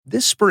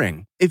This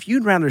spring, if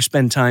you'd rather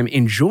spend time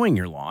enjoying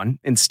your lawn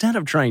instead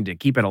of trying to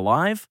keep it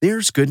alive,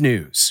 there's good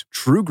news.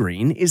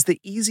 TruGreen is the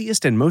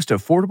easiest and most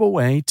affordable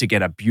way to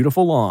get a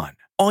beautiful lawn.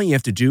 All you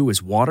have to do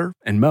is water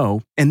and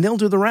mow, and they'll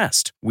do the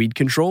rest. Weed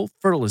control,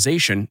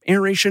 fertilization,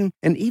 aeration,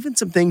 and even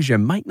some things you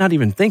might not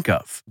even think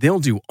of. They'll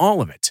do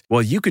all of it,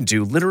 while you can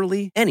do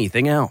literally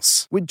anything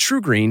else. With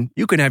TruGreen,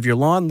 you can have your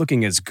lawn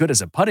looking as good as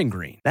a putting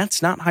green.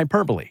 That's not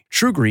hyperbole.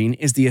 TruGreen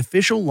is the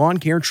official lawn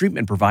care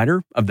treatment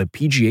provider of the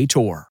PGA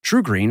Tour.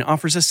 TruGreen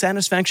offers a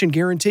satisfaction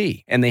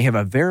guarantee, and they have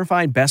a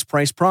verified best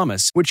price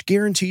promise, which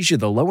guarantees you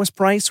the lowest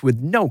price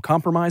with no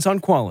compromise on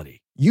quality.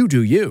 You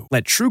do you.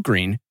 Let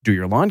TruGreen do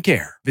your lawn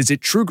care. Visit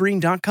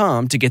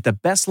TruGreen.com to get the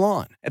best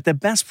lawn at the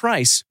best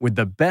price with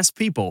the best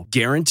people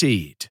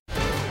guaranteed.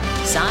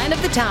 Sign of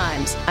the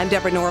times. I'm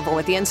Deborah Norville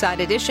with the Inside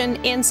Edition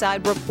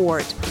Inside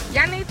Report.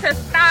 Y'all need to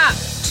stop.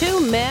 Two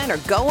men are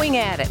going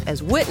at it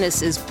as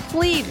witnesses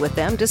plead with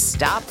them to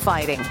stop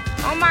fighting.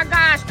 Oh my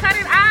gosh, cut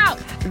it out.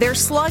 They're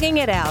slugging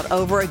it out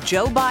over a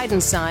Joe Biden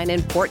sign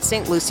in Port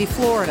St. Lucie,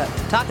 Florida.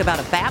 Talk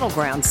about a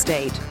battleground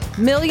state.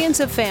 Millions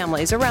of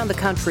families around the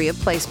country have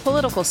placed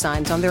political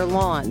signs on their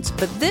lawns,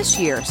 but this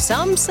year,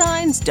 some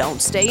signs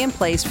don't stay in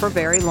place for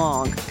very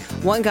long.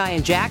 One guy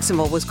in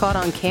Jacksonville was caught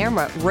on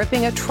camera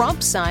ripping a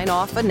Trump sign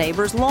off a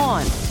neighbor's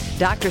lawn.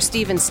 Dr.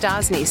 Stephen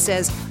Stosny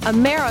says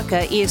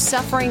America is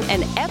suffering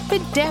an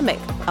epidemic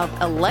of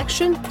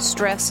election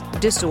stress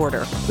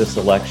disorder. This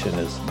election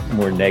is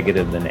more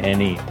negative than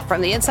any.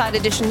 From the Inside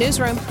Edition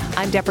newsroom,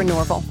 I'm Deborah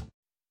Norville.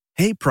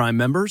 Hey, Prime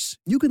members,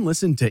 you can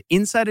listen to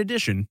Inside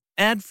Edition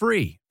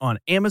ad-free on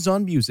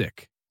Amazon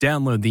Music.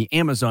 Download the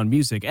Amazon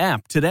Music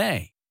app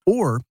today.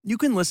 Or you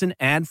can listen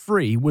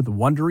ad-free with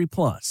Wondery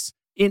Plus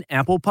in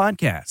Apple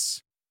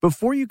Podcasts.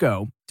 Before you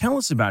go, tell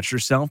us about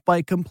yourself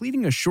by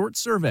completing a short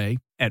survey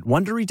at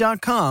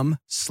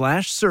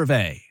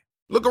Wondery.com/survey.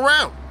 Look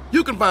around.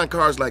 You can find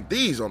cars like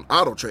these on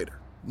AutoTrader.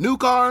 New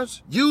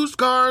cars, used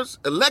cars,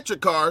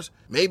 electric cars,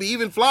 maybe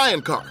even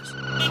flying cars.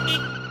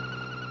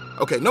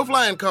 Okay, no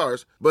flying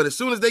cars, but as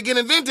soon as they get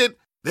invented,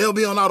 they'll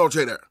be on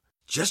AutoTrader.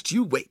 Just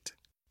you wait.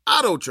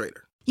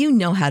 AutoTrader. You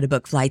know how to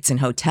book flights and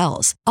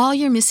hotels. All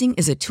you're missing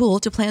is a tool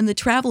to plan the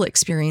travel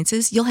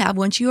experiences you'll have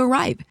once you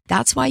arrive.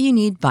 That's why you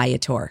need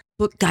Viator.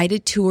 Book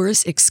guided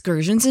tours,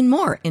 excursions, and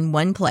more in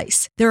one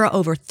place. There are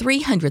over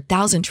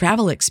 300,000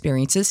 travel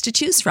experiences to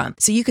choose from,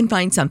 so you can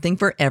find something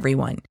for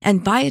everyone.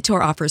 And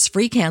Viator offers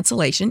free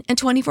cancellation and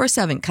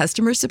 24/7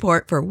 customer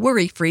support for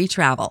worry-free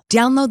travel.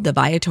 Download the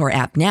Viator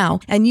app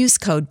now and use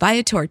code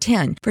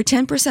Viator10 for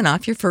 10%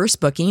 off your first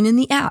booking in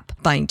the app.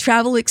 Find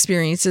travel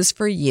experiences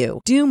for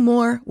you. Do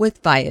more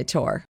with Viator.